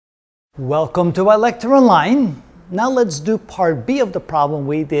Welcome to iLecture Online. Now let's do part B of the problem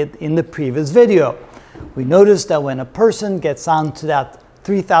we did in the previous video. We noticed that when a person gets onto that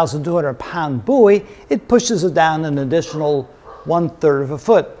 3,200 pound buoy, it pushes it down an additional 1/3 of a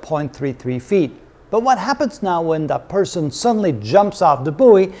foot, 0.33 feet. But what happens now when that person suddenly jumps off the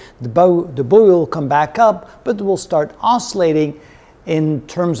buoy? The buoy will come back up, but it will start oscillating in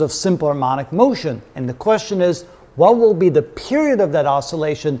terms of simple harmonic motion. And the question is, what will be the period of that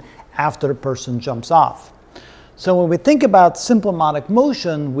oscillation after the person jumps off? So when we think about simple harmonic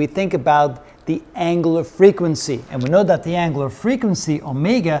motion, we think about the angular frequency. And we know that the angular frequency,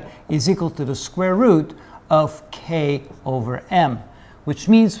 omega, is equal to the square root of k over m, which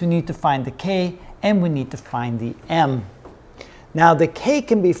means we need to find the k and we need to find the m. Now the k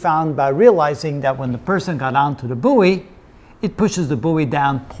can be found by realizing that when the person got onto the buoy, it pushes the buoy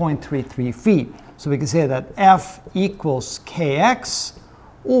down 0.33 feet. So we can say that F equals kx,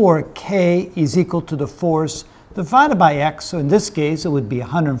 or k is equal to the force divided by x. So in this case, it would be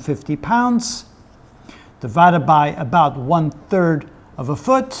 150 pounds divided by about 1/3 of a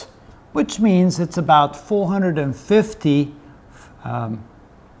foot, which means it's about 450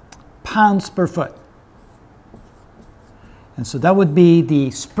 pounds per foot. And so that would be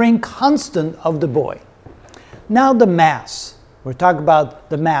the spring constant of the buoy. Now the mass. We're talking about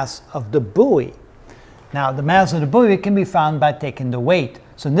the mass of the buoy. Now the mass of the buoy can be found by taking the weight.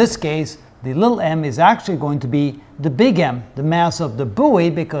 So in this case, the little m is actually going to be the big M, the mass of the buoy,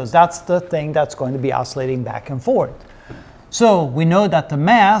 because that's the thing that's going to be oscillating back and forth. So we know that the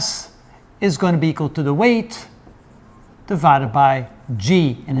mass is going to be equal to the weight divided by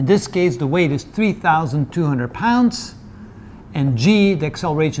g. And in this case, the weight is 3,200 pounds. And g, the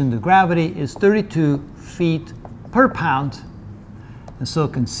acceleration due to gravity, is 32 feet per pound. And so you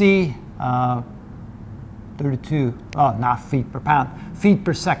can see 32, oh, not feet per pound, feet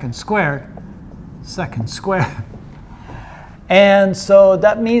per second squared, And so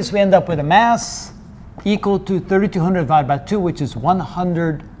that means we end up with a mass equal to 3,200 divided by 2, which is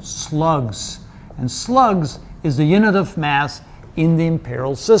 100 slugs. And slugs is the unit of mass in the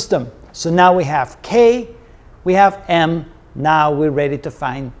imperial system. So now we have k, we have m, now we're ready to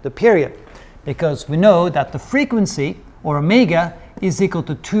find the period. Because we know that the frequency, or omega, is equal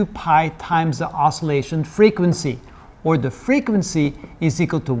to 2 pi times the oscillation frequency, or the frequency is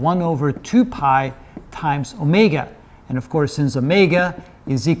equal to 1/2 pi times omega. And of course, since omega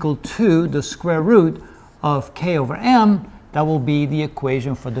is equal to the square root of k over m, that will be the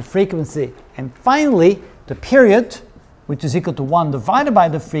equation for the frequency. And finally, the period, which is equal to 1 divided by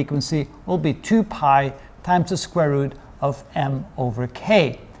the frequency, will be 2 pi times the square root of m over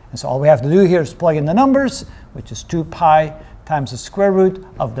k. And so all we have to do here is plug in the numbers, which is 2 pi times the square root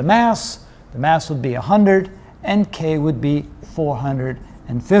of the mass. The mass would be 100, and k would be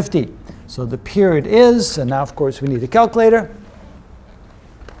 450. So the period is, and now of course we need a calculator.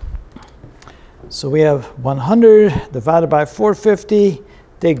 So we have 100 divided by 450,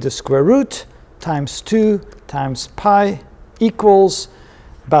 take the square root, times 2 times pi, equals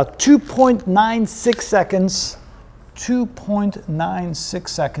about 2.96 seconds.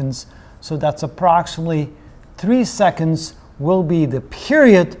 2.96 seconds. So that's approximately 3 seconds will be the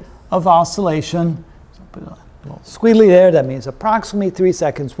period of oscillation. So put a little squiggly there. That means approximately 3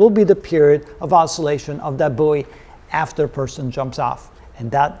 seconds will be the period of oscillation of that buoy after a person jumps off.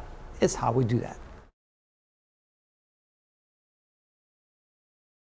 And that is how we do that.